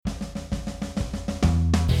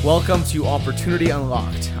Welcome to Opportunity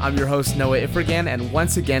Unlocked. I'm your host, Noah Ifrigan, and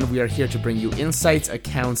once again, we are here to bring you insights,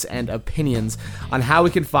 accounts, and opinions on how we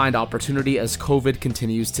can find opportunity as COVID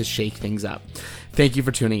continues to shake things up. Thank you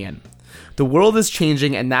for tuning in. The world is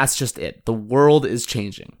changing, and that's just it. The world is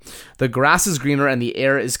changing. The grass is greener and the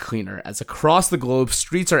air is cleaner, as across the globe,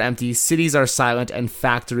 streets are empty, cities are silent, and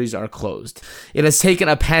factories are closed. It has taken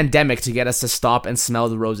a pandemic to get us to stop and smell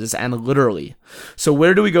the roses, and literally. So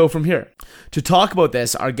where do we go from here? To talk about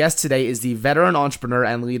this, our guest today is the veteran entrepreneur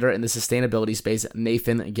and leader in the sustainability space,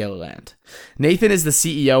 Nathan Gilliland. Nathan is the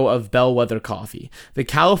CEO of Bellwether Coffee, the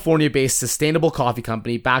California-based sustainable coffee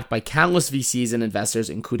company backed by countless VCs and investors,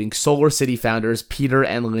 including Solar City founders Peter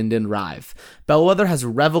and Lyndon Rive. Bellwether has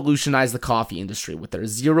revolutionized the coffee industry with their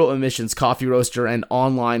zero-emissions coffee roaster and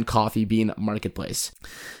online coffee bean marketplace.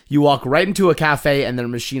 You walk right into a cafe and their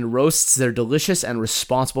machine roasts their delicious and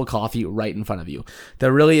responsible coffee right in front of you.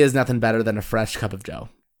 There really is nothing better than a fresh cup of joe.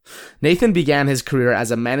 Nathan began his career as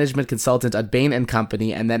a management consultant at Bain &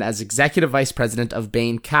 Company and then as executive vice president of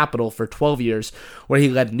Bain Capital for 12 years, where he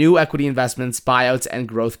led new equity investments, buyouts, and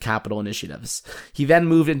growth capital initiatives. He then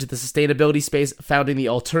moved into the sustainability space, founding the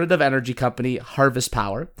alternative energy company Harvest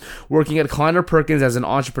Power, working at Kleiner Perkins as an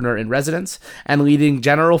entrepreneur in residence, and leading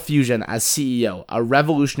General Fusion as CEO, a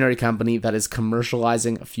revolutionary company that is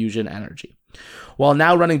commercializing fusion energy. While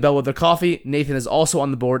now running Bellwether Coffee, Nathan is also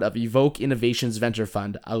on the board of Evoke Innovations Venture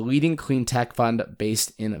Fund, a leading clean tech fund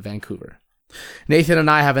based in Vancouver. Nathan and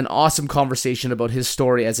I have an awesome conversation about his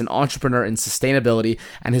story as an entrepreneur in sustainability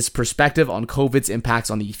and his perspective on COVID's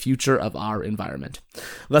impacts on the future of our environment.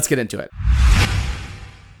 Let's get into it.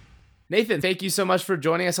 Nathan, thank you so much for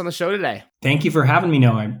joining us on the show today. Thank you for having me,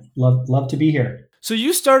 Noah. I love to be here. So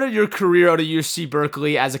you started your career out of UC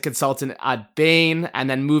Berkeley as a consultant at Bain and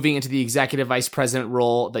then moving into the executive vice president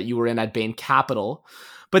role that you were in at Bain Capital,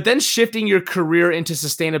 but then shifting your career into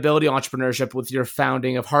sustainability entrepreneurship with your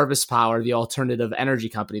founding of Harvest Power, the alternative energy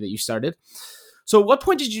company that you started. So at what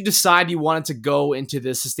point did you decide you wanted to go into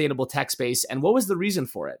the sustainable tech space, and what was the reason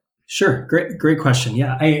for it? Sure. Great question.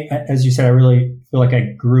 Yeah. As you said, I really feel like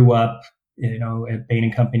I grew up at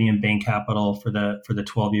Bain & Company and Bain Capital for the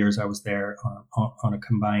 12 years I was there on a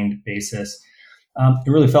combined basis. It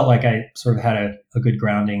really felt like I sort of had a good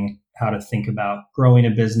grounding, how to think about growing a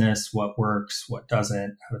business, what works, what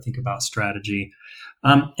doesn't, how to think about strategy.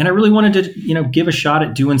 And I really wanted to, give a shot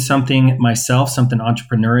at doing something myself, something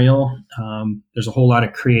entrepreneurial. There's a whole lot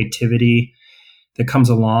of creativity that comes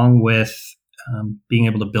along with being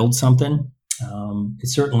able to build something.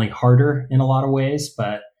 It's certainly harder in a lot of ways,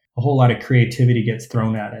 but a whole lot of creativity gets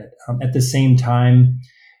thrown at it. At the same time,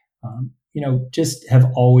 just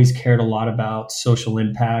have always cared a lot about social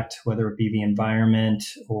impact, whether it be the environment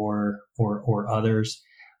or others.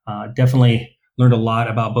 Definitely learned a lot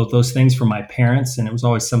about both those things from my parents, and it was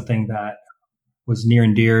always something that was near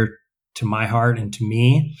and dear to my heart and to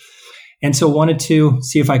me. And so wanted to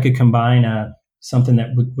see if I could combine something that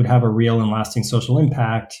would have a real and lasting social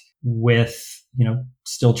impact with,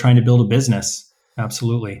 still trying to build a business.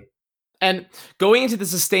 Absolutely. And going into the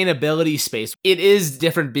sustainability space, it is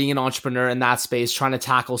different being an entrepreneur in that space, trying to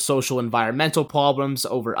tackle social environmental problems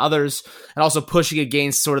over others, and also pushing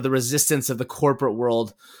against sort of the resistance of the corporate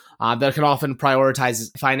world that can often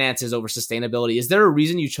prioritize finances over sustainability. Is there a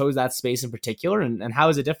reason you chose that space in particular, and how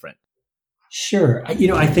is it different? Sure.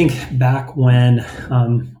 I think back when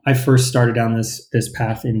I first started down this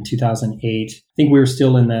path in 2008, I think we were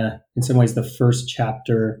still in some ways, the first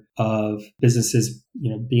chapter of businesses,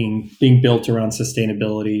 being built around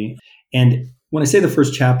sustainability. And when I say the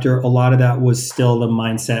first chapter, a lot of that was still the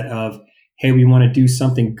mindset of, hey, we want to do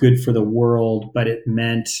something good for the world, but it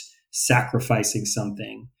meant sacrificing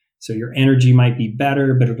something. So your energy might be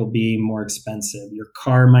better, but it'll be more expensive. Your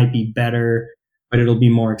car might be better, but it'll be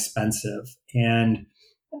more expensive. And,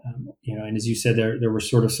 and as you said, there was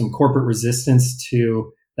sort of some corporate resistance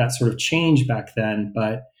to that sort of change back then.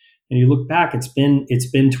 But when you look back, it's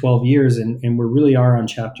been 12 years and we really are on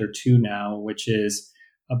chapter 2 now, which is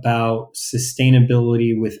about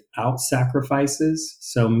sustainability without sacrifices.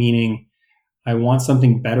 So meaning I want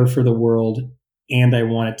something better for the world and I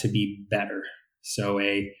want it to be better. So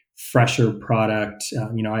a fresher product,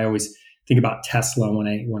 I always think about Tesla when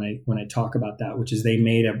I talk about that, which is they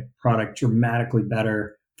made a product dramatically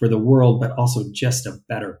better for the world, but also just a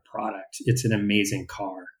better product. It's an amazing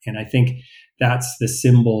car. And I think that's the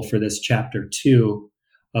symbol for this chapter 2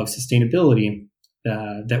 of sustainability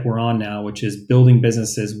that we're on now, which is building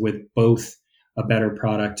businesses with both a better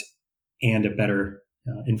product and a better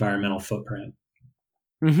environmental footprint.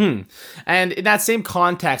 Mm-hmm. And in that same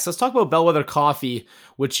context, let's talk about Bellwether Coffee,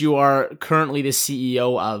 which you are currently the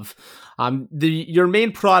CEO of. Your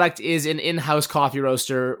main product is an in-house coffee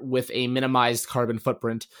roaster with a minimized carbon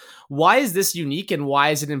footprint. Why is this unique, and why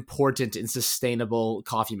is it important in sustainable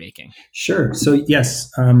coffee making? Sure. So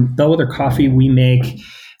yes, Bellwether Coffee, we make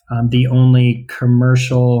the only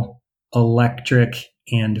commercial electric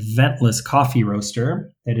and ventless coffee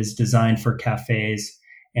roaster that is designed for cafes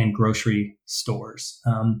and grocery stores.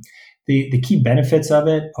 The key benefits of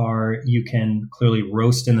it are you can clearly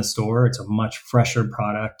roast in the store. It's a much fresher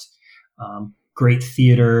product. Great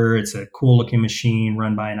theater. It's a cool looking machine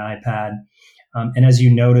run by an iPad. And as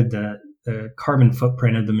you noted, the carbon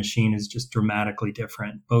footprint of the machine is just dramatically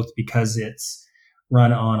different, both because it's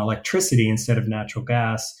run on electricity instead of natural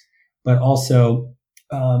gas, but also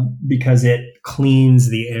because it cleans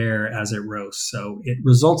the air as it roasts. So it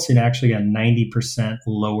results in actually a 90%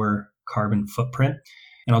 lower carbon footprint.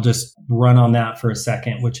 And I'll just run on that for a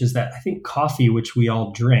second, which is that I think coffee, which we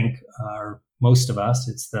all drink, or most of us,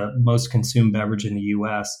 it's the most consumed beverage in the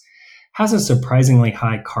US, has a surprisingly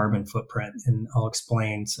high carbon footprint. And I'll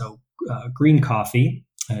explain. So green coffee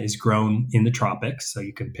is grown in the tropics. So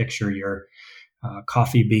you can picture your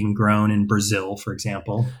coffee being grown in Brazil, for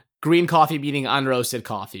example. Green coffee meaning unroasted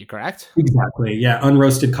coffee, correct? Exactly. Yeah.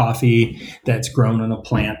 Unroasted coffee that's grown on a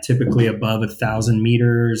plant, typically above 1,000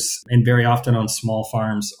 meters, and very often on small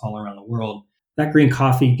farms all around the world. That green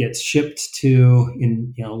coffee gets shipped to,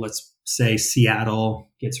 let's say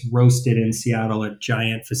Seattle, gets roasted in Seattle at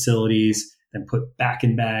giant facilities, then put back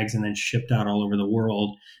in bags and then shipped out all over the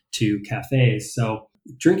world to cafes. So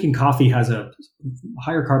drinking coffee has a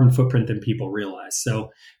higher carbon footprint than people realize. So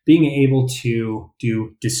being able to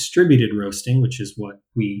do distributed roasting, which is what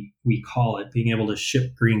we call it, being able to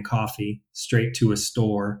ship green coffee straight to a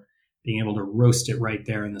store, being able to roast it right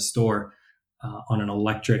there in the store on an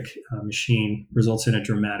electric machine results in a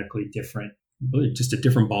dramatically different, just a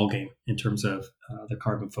different ballgame in terms of the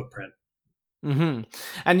carbon footprint.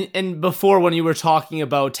 Mm-hmm. And before, when you were talking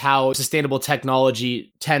about how sustainable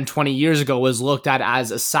technology 10, 20 years ago was looked at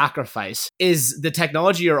as a sacrifice, is the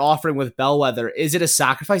technology you're offering with Bellwether, is it a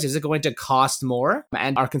sacrifice? Is it going to cost more?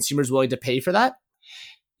 And are consumers willing to pay for that?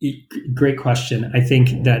 Great question. I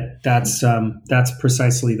think that's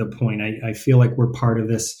precisely the point. I feel like we're part of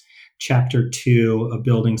this chapter 2 of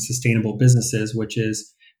building sustainable businesses, which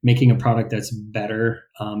is making a product that's better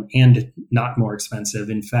and not more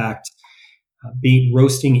expensive. In fact,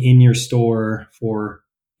 roasting in your store for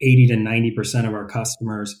 80 to 90% of our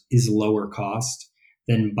customers is lower cost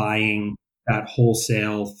than buying that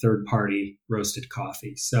wholesale third-party roasted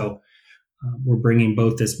coffee. So we're bringing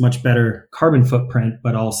both this much better carbon footprint,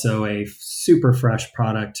 but also a super fresh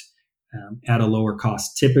product at a lower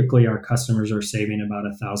cost. Typically, our customers are saving about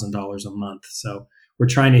 $1,000 a month. So we're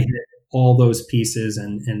trying to hit all those pieces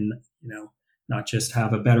and not just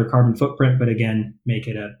have a better carbon footprint, but again, make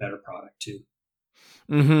it a better product too.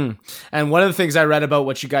 Mm-hmm. And one of the things I read about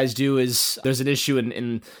what you guys do is there's an issue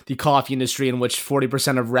in the coffee industry in which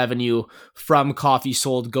 40% of revenue from coffee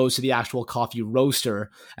sold goes to the actual coffee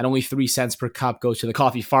roaster, and only 3 cents per cup goes to the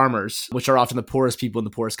coffee farmers, which are often the poorest people in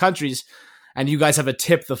the poorest countries. And you guys have a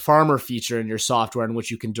tip the farmer feature in your software in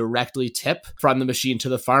which you can directly tip from the machine to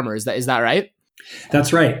the farmer. Is that right?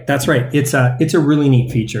 That's right. It's a really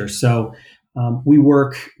neat feature. So we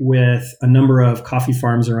work with a number of coffee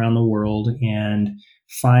farms around the world and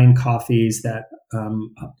find coffees that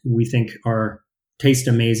we think taste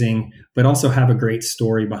amazing, but also have a great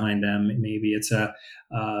story behind them. Maybe it's a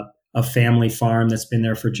family farm that's been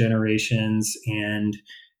there for generations and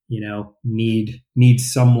need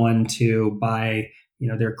someone to buy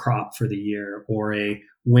their crop for the year, or a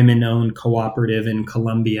women-owned cooperative in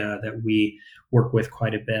Colombia that we work with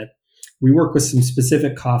quite a bit. We work with some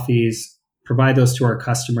specific coffees, provide those to our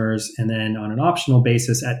customers, and then on an optional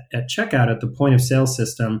basis at checkout at the point of sale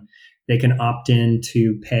system, they can opt in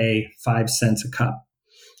to pay 5 cents a cup.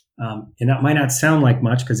 And that might not sound like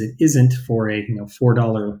much because it isn't for a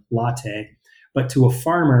 $4 latte, but to a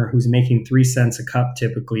farmer who's making 3 cents a cup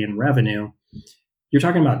typically in revenue, you're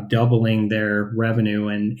talking about doubling their revenue,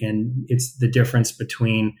 and it's the difference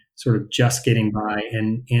between sort of just getting by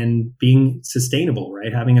and being sustainable,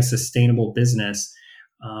 right? Having a sustainable business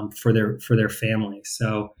for their family.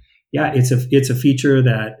 So yeah, it's a feature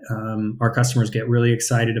that our customers get really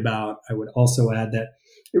excited about. I would also add that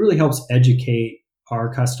it really helps educate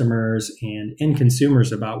our customers and end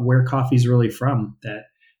consumers about where coffee is really from, that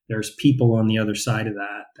there's people on the other side of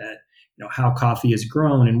that how coffee is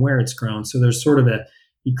grown and where it's grown. So there's sort of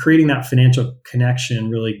creating that financial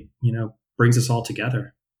connection really, brings us all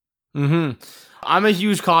together. Mm-hmm. I'm a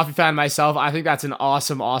huge coffee fan myself. I think that's an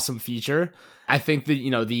awesome feature. I think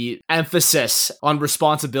that, the emphasis on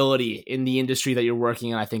responsibility in the industry that you're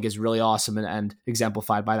working in, I think is really awesome and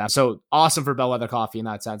exemplified by that. So awesome for Bellwether Coffee in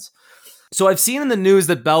that sense. So I've seen in the news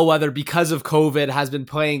that Bellwether, because of COVID, has been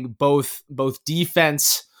playing both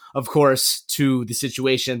defense, of course, to the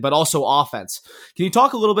situation, but also offense. Can you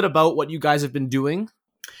talk a little bit about what you guys have been doing?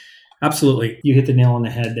 Absolutely. You hit the nail on the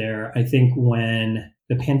head there. I think when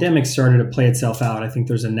the pandemic started to play itself out, I think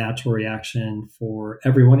there's a natural reaction for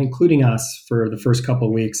everyone, including us, for the first couple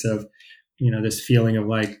of weeks of, this feeling of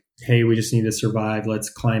like, hey, we just need to survive. Let's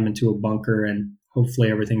climb into a bunker and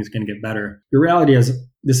hopefully everything's going to get better. The reality is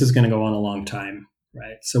this is going to go on a long time,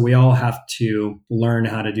 right? So we all have to learn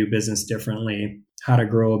how to do business differently, how to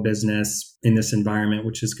grow a business in this environment,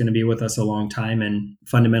 which is going to be with us a long time. And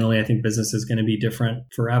fundamentally, I think business is going to be different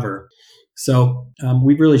forever. So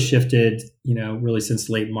we've really shifted, really since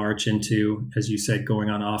late March into, as you said, going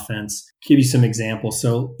on offense. Give you some examples.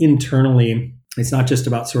 So internally, it's not just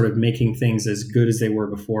about sort of making things as good as they were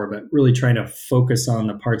before, but really trying to focus on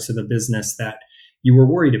the parts of the business that you were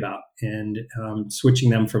worried about and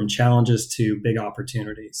switching them from challenges to big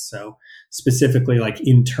opportunities. So specifically, like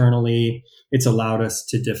internally, it's allowed us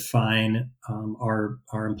to define our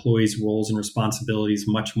employees' roles and responsibilities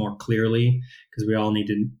much more clearly, because we all need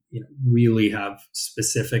to really have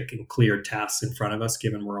specific and clear tasks in front of us,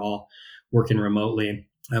 given we're all working remotely.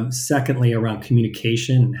 Secondly, around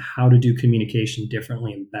communication and how to do communication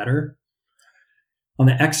differently and better. On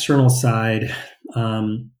the external side,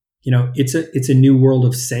 it's a new world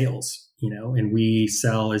of sales, and we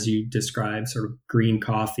sell, as you described, sort of green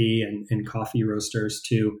coffee and coffee roasters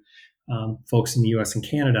to folks in the US and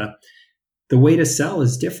Canada. The way to sell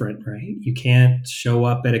is different, right? You can't show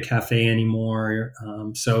up at a cafe anymore.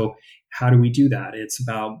 So how do we do that? It's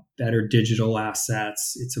about better digital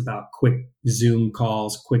assets. It's about quick Zoom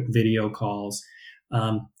calls, quick video calls,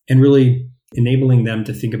 and really enabling them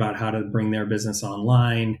to think about how to bring their business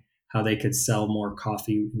online, how they could sell more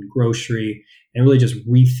coffee in grocery, and really just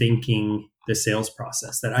rethinking the sales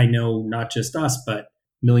process that I know not just us, but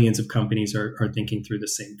millions of companies are thinking through the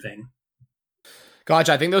same thing.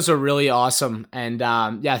 Gotcha. I think those are really awesome. And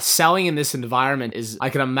selling in this environment is, I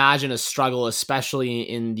can imagine, a struggle, especially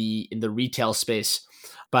in the retail space.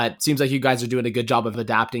 But it seems like you guys are doing a good job of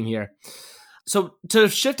adapting here. So to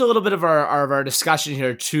shift a little bit of our discussion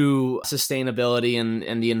here to sustainability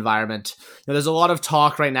and the environment, there's a lot of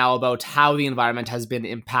talk right now about how the environment has been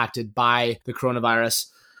impacted by the coronavirus.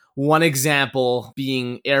 One example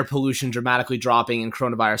being air pollution dramatically dropping in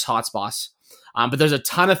coronavirus hotspots. But there's a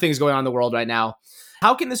ton of things going on in the world right now.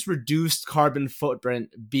 How can this reduced carbon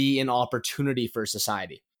footprint be an opportunity for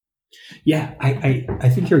society? Yeah, I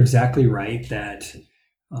think you're exactly right that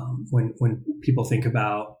when people think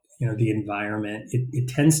about the environment, it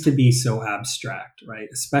tends to be so abstract, right?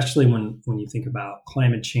 Especially when you think about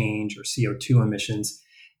climate change or CO2 emissions.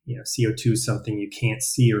 CO2 is something you can't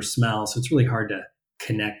see or smell, so it's really hard to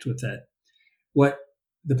connect with it. What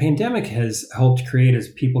the pandemic has helped create is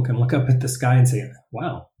people can look up at the sky and say,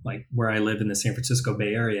 wow, like where I live in the San Francisco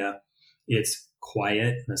Bay Area, it's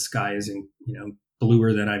quiet and the sky is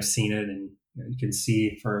bluer than I've seen it, and you can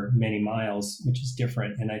see for many miles, which is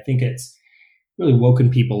different. And I think it's really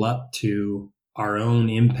woken people up to our own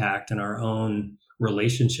impact and our own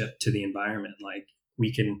relationship to the environment. Like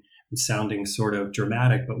it's sounding sort of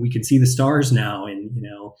dramatic, but we can see the stars now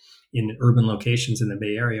in urban locations in the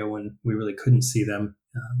Bay Area when we really couldn't see them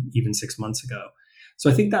even 6 months ago. So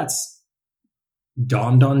I think that's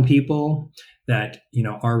dawned on people that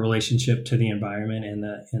our relationship to the environment and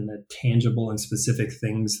the tangible and specific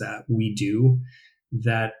things that we do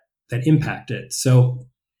that impact it. So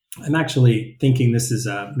I'm actually thinking this is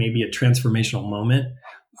maybe a transformational moment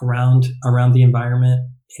around the environment,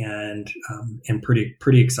 and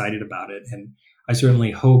pretty excited about it. And I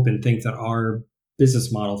certainly hope and think that our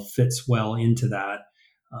business model fits well into that,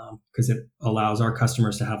 because it allows our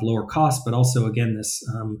customers to have lower costs, but also, again, this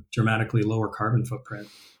dramatically lower carbon footprint.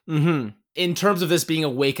 Mm-hmm. In terms of this being a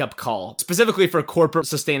wake-up call, specifically for corporate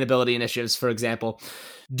sustainability initiatives, for example,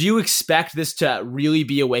 do you expect this to really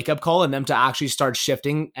be a wake-up call and them to actually start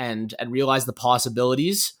shifting and realize the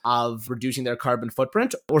possibilities of reducing their carbon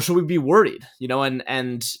footprint? Or should we be worried,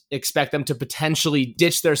 and expect them to potentially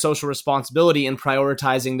ditch their social responsibility and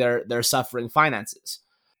prioritizing their suffering finances?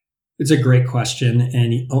 It's a great question.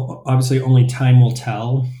 And obviously only time will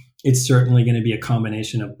tell. It's certainly going to be a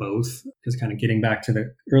combination of both, because kind of getting back to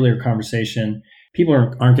the earlier conversation, people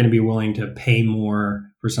aren't going to be willing to pay more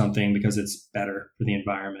for something because it's better for the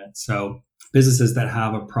environment. So businesses that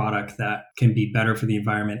have a product that can be better for the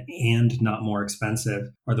environment and not more expensive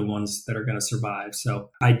are the ones that are going to survive.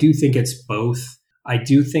 So I do think it's both. I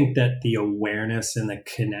do think that the awareness and the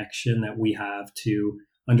connection that we have to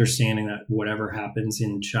understanding that whatever happens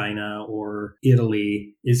in China or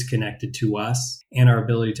Italy is connected to us, and our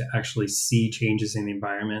ability to actually see changes in the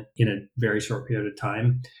environment in a very short period of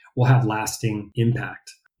time will have lasting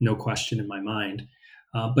impact. No question in my mind.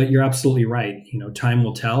 But you're absolutely right. Time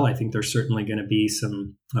will tell. I think there's certainly going to be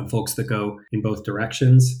some folks that go in both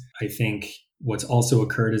directions. I think what's also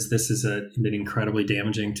occurred is this has been incredibly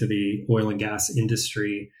damaging to the oil and gas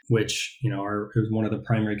industry, which is one of the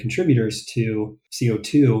primary contributors to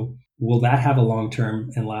CO2. Will that have a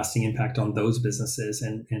long-term and lasting impact on those businesses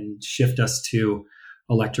and shift us to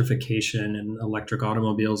electrification and electric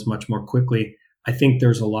automobiles much more quickly? I think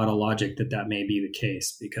there's a lot of logic that may be the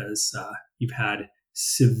case because you've had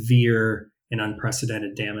severe and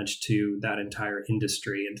unprecedented damage to that entire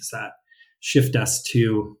industry. And does that shift us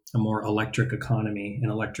to a more electric economy and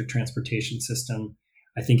electric transportation system?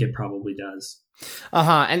 I think it probably does.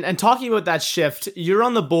 And talking about that shift, you're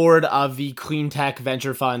on the board of the clean tech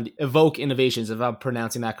venture fund Evoke Innovations, if I'm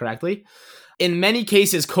pronouncing that correctly. In many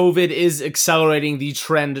cases, COVID is accelerating the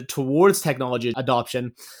trend towards technology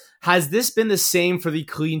adoption. Has this been the same for the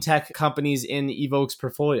clean tech companies in Evoke's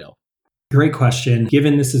portfolio? Great question.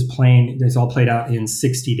 Given it's all played out in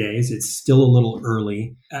 60 days, it's still a little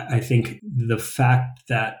early. I think the fact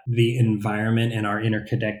that the environment and our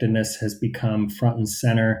interconnectedness has become front and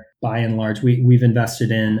center by and large, we've invested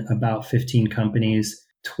in about 15 companies.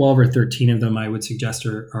 12 or 13 of them, I would suggest,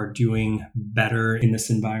 are doing better in this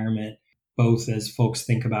environment, both as folks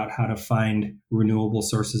think about how to find renewable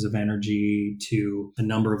sources of energy. To a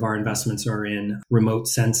number of our investments are in remote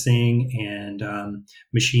sensing and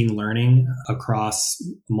machine learning across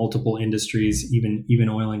multiple industries, even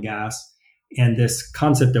oil and gas. And this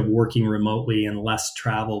concept of working remotely and less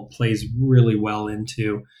travel plays really well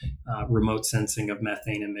into remote sensing of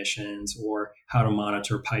methane emissions or how to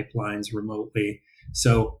monitor pipelines remotely.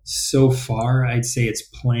 So far, I'd say it's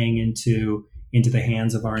playing into the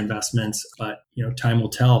hands of our investments, but time will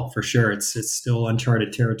tell for sure. It's still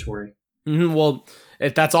uncharted territory. Mm-hmm. Well,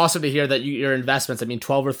 that's awesome to hear that your investments,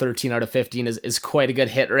 12 or 13 out of 15 is quite a good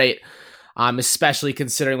hit rate, especially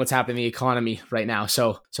considering what's happening in the economy right now.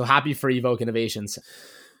 So happy for Evoke Innovations.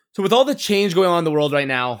 So with all the change going on in the world right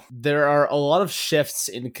now, there are a lot of shifts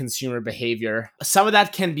in consumer behavior. Some of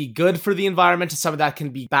that can be good for the environment, and some of that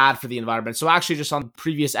can be bad for the environment. So actually, just on the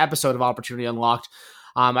previous episode of Opportunity Unlocked,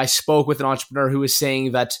 I spoke with an entrepreneur who was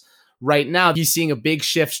saying that right now he's seeing a big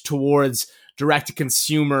shift towards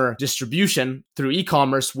direct-to-consumer distribution through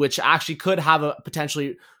e-commerce, which actually could have a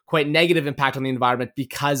potentially quite negative impact on the environment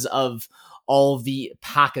because of all the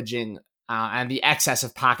packaging and the excess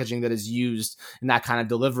of packaging that is used in that kind of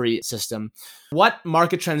delivery system. What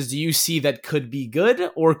market trends do you see that could be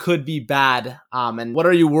good or could be bad? And what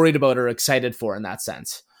are you worried about or excited for in that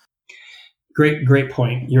sense? Great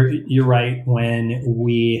point. You're right. When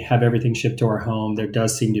we have everything shipped to our home, there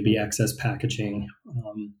does seem to be excess packaging,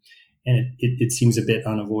 and it seems a bit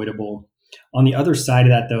unavoidable. On the other side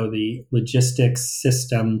of that, though, the logistics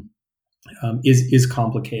system is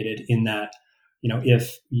complicated in that,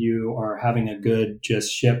 if you are having a good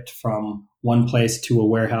just shipped from one place to a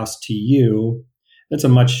warehouse to you, that's a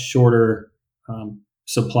much shorter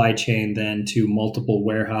supply chain than to multiple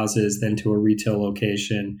warehouses, then to a retail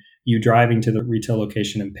location, you driving to the retail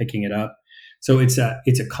location and picking it up. So it's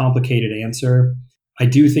a complicated answer. I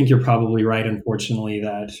do think you're probably right, unfortunately,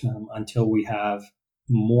 that until we have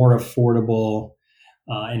more affordable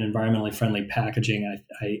and environmentally friendly packaging,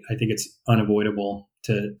 I think it's unavoidable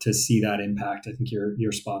to see that impact. I think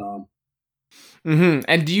you're spot on. Mm-hmm.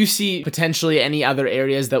 And do you see potentially any other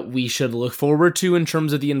areas that we should look forward to in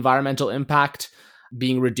terms of the environmental impact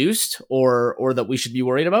being reduced or that we should be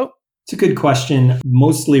worried about? It's a good question.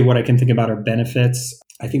 Mostly what I can think about are benefits.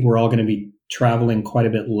 I think we're all going to be traveling quite a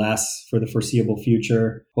bit less for the foreseeable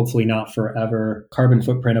future, hopefully not forever. Carbon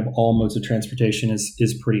footprint of all modes of transportation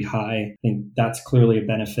is pretty high. I think that's clearly a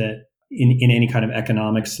benefit. In any kind of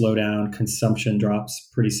economic slowdown, consumption drops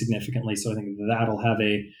pretty significantly. So I think that'll have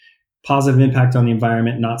a positive impact on the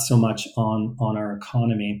environment, not so much on our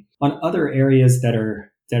economy. On other areas that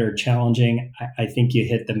are challenging, I think you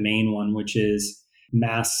hit the main one, which is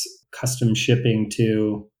mass custom shipping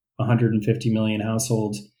to 150 million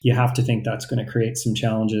households. You have to think that's going to create some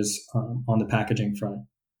challenges on the packaging front.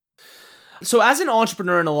 So as an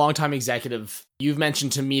entrepreneur and a longtime executive, you've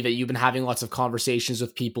mentioned to me that you've been having lots of conversations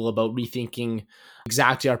with people about rethinking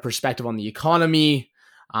exactly our perspective on the economy,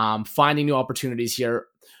 finding new opportunities here.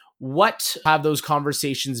 What have those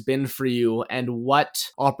conversations been for you, and what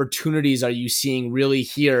opportunities are you seeing really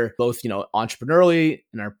here, both, entrepreneurially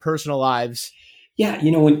in our personal lives? Yeah,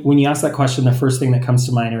 when you ask that question, the first thing that comes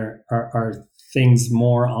to mind are things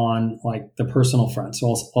more on like the personal front.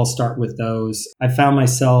 So I'll start with those. I found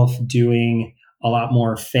myself doing a lot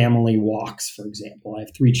more family walks, for example. I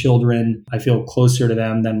have 3 children. I feel closer to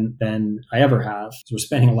them than I ever have. So we're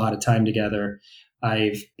spending a lot of time together.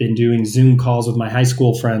 I've been doing Zoom calls with my high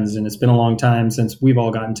school friends, and it's been a long time since we've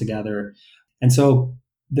all gotten together. And so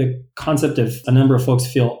the concept of a number of folks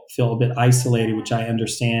feel a bit isolated, which I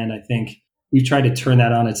understand. I think we've tried to turn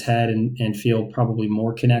that on its head and feel probably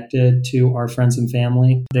more connected to our friends and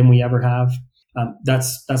family than we ever have.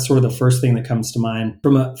 That's sort of the first thing that comes to mind.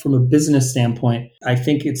 From a business standpoint, I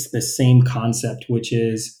think it's the same concept, which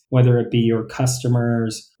is whether it be your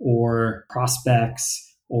customers or prospects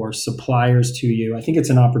or suppliers to you, I think it's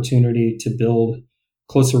an opportunity to build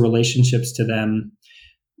closer relationships to them.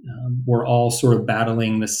 We're all sort of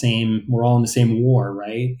battling we're all in the same war,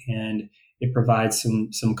 right? And it provides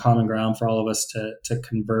some common ground for all of us to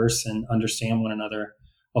converse and understand one another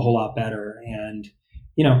a whole lot better. And,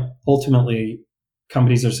 ultimately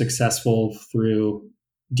companies are successful through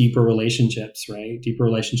deeper relationships, right? Deeper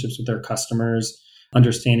relationships with their customers,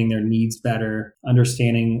 understanding their needs better,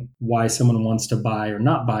 understanding why someone wants to buy or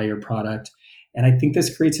not buy your product. And I think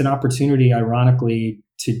this creates an opportunity, ironically,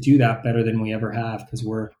 to do that better than we ever have, because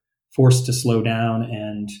we're forced to slow down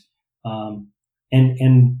and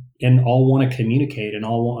all want to communicate, and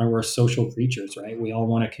we're social creatures, right? We all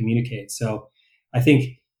want to communicate. So I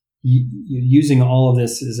think using all of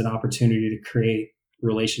this as an opportunity to create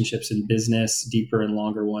relationships in business, deeper and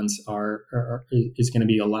longer ones, is going to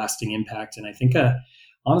be a lasting impact. And I think,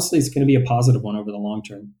 honestly, it's going to be a positive one over the long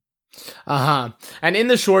term. And in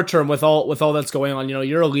the short term, with all that's going on,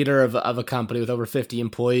 you're a leader of a company with over 50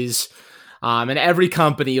 employees. And every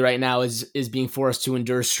company right now is being forced to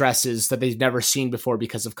endure stresses that they've never seen before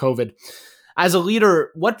because of COVID. As a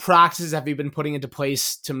leader, what practices have you been putting into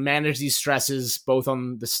place to manage these stresses, both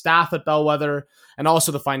on the staff at Bellwether and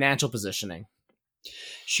also the financial positioning?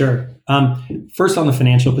 Sure. First, on the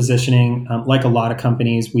financial positioning, like a lot of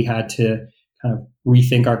companies, we had to kind of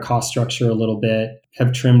rethink our cost structure a little bit,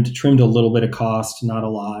 have trimmed a little bit of cost, not a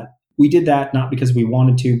lot. We did that not because we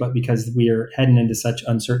wanted to, but because we are heading into such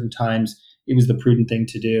uncertain times. It was the prudent thing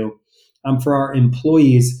to do. For our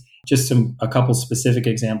employees, just a couple specific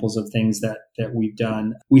examples of things that we've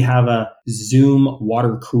done. We have a Zoom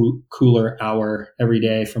water cooler hour every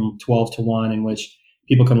day from 12 to 1 in which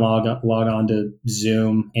people can log on to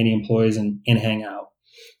Zoom, any employees, and hang out.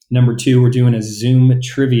 Number 2, we're doing a Zoom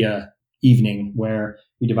trivia evening where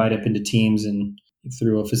we divide up into teams and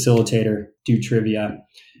through a facilitator do trivia.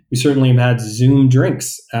 We certainly have had Zoom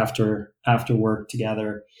drinks after work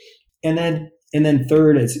together. And then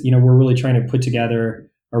third is, we're really trying to put together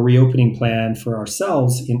a reopening plan for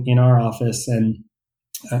ourselves in our office. And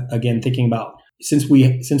again, thinking about since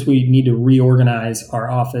we need to reorganize our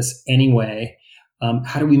office anyway,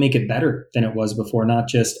 how do we make it better than it was before? Not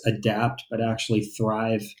just adapt, but actually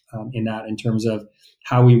thrive in that, in terms of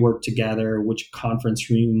how we work together, which conference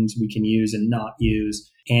rooms we can use and not use,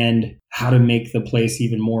 and how to make the place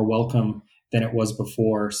even more welcome than it was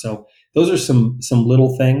before. So those are some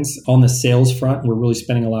little things. On the sales front, we're really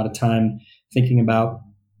spending a lot of time thinking about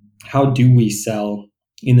how do we sell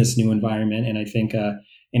in this new environment. And I think an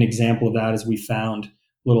example of that is we found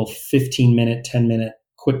little 15-minute, 10-minute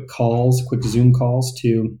quick Zoom calls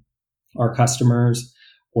to our customers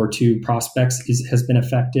or to prospects has been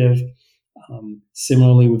effective.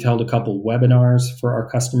 Similarly, we've held a couple webinars for our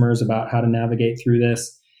customers about how to navigate through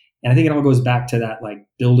this. And I think it all goes back to that, like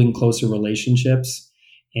building closer relationships.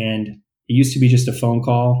 And it used to be just a phone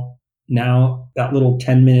call. Now that little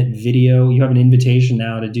 10-minute video, you have an invitation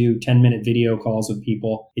now to do 10-minute video calls with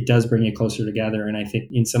people. It does bring you closer together. And I think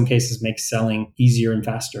in some cases makes selling easier and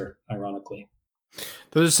faster, ironically.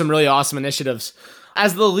 Those are some really awesome initiatives.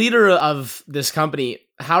 As the leader of this company,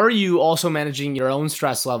 how are you also managing your own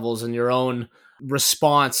stress levels and your own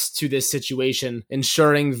response to this situation,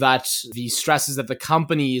 ensuring that the stresses that the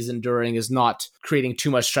company is enduring is not creating too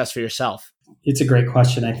much stress for yourself? It's a great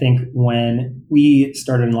question. I think when we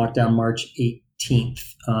started in lockdown March 18th,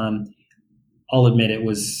 I'll admit it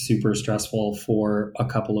was super stressful for a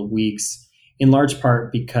couple of weeks, in large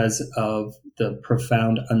part because of the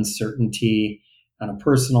profound uncertainty on a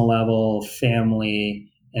personal level, family,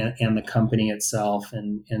 and the company itself,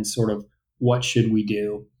 and sort of what should we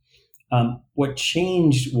do. What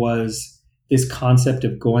changed was this concept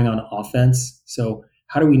of going on offense. So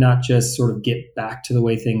how do we not just sort of get back to the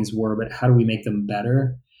way things were, but how do we make them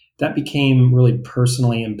better? That became really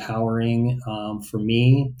personally empowering for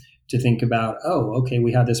me to think about, okay,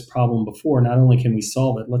 we had this problem before. Not only can we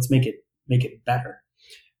solve it, let's make it better.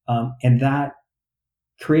 And that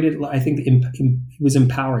created, I think it was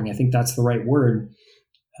empowering. I think that's the right word.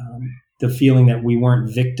 The feeling that we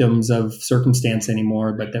weren't victims of circumstance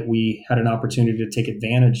anymore, but that we had an opportunity to take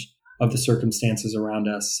advantage of the circumstances around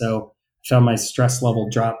us. So I found my stress level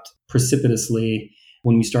dropped precipitously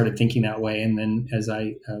when we started thinking that way. And then as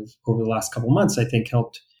I have over the last couple of months, I think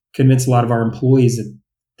helped convince a lot of our employees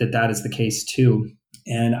that is the case too.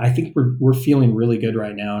 And I think we're feeling really good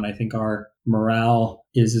right now. And I think our morale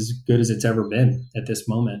is as good as it's ever been at this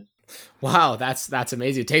moment. Wow, that's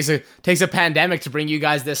amazing. It takes a pandemic to bring you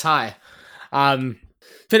guys this high.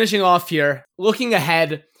 Finishing off here, looking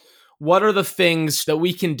ahead, what are the things that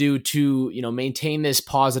we can do to, maintain this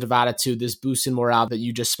positive attitude, this boost in morale that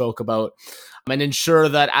you just spoke about, and ensure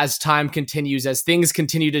that as time continues, as things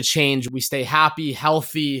continue to change, we stay happy,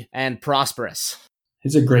 healthy, and prosperous?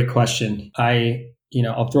 It's a greght question.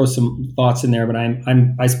 I'll throw some thoughts in there, but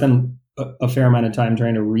I spend a fair amount of time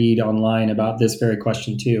trying to read online about this very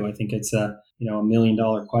question too. I think it's a $1 million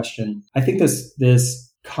question. I think this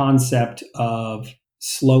concept of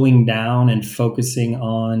slowing down and focusing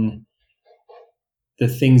on the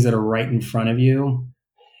things that are right in front of you,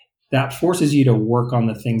 that forces you to work on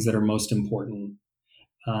the things that are most important.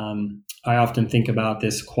 I often think about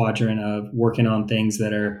this quadrant of working on things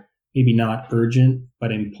that are maybe not urgent,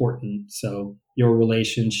 but important. So your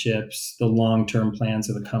relationships, the long-term plans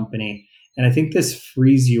of the company. And I think this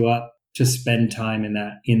frees you up to spend time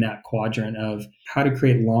in that quadrant of how to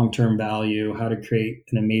create long-term value, how to create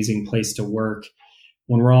an amazing place to work.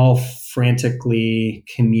 When we're all frantically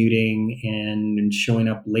commuting and showing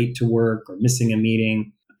up late to work or missing a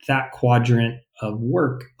meeting, that quadrant of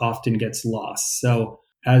work often gets lost. So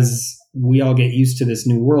as we all get used to this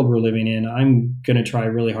new world we're living in, I'm going to try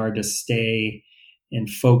really hard to stay and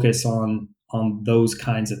focus on those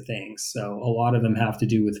kinds of things. So a lot of them have to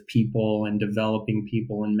do with people and developing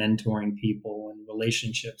people and mentoring people and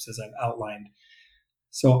relationships, as I've outlined.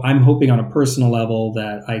 So I'm hoping on a personal level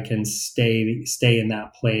that I can stay in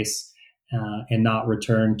that place and not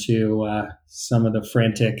return to some of the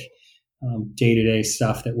frantic day-to-day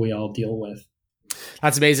stuff that we all deal with.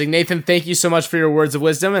 That's amazing. Nathan, thank you so much for your words of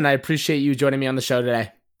wisdom, and I appreciate you joining me on the show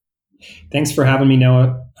today. Thanks for having me,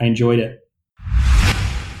 Noah. I enjoyed it.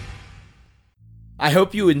 I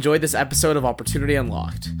hope you enjoyed this episode of Opportunity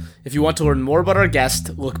Unlocked. If you want to learn more about our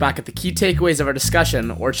guest, look back at the key takeaways of our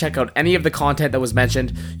discussion, or check out any of the content that was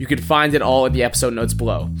mentioned, you can find it all in the episode notes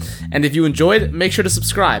below. And if you enjoyed, make sure to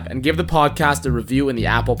subscribe and give the podcast a review in the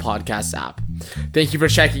Apple Podcasts app. Thank you for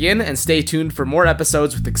checking in, and stay tuned for more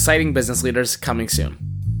episodes with exciting business leaders coming soon.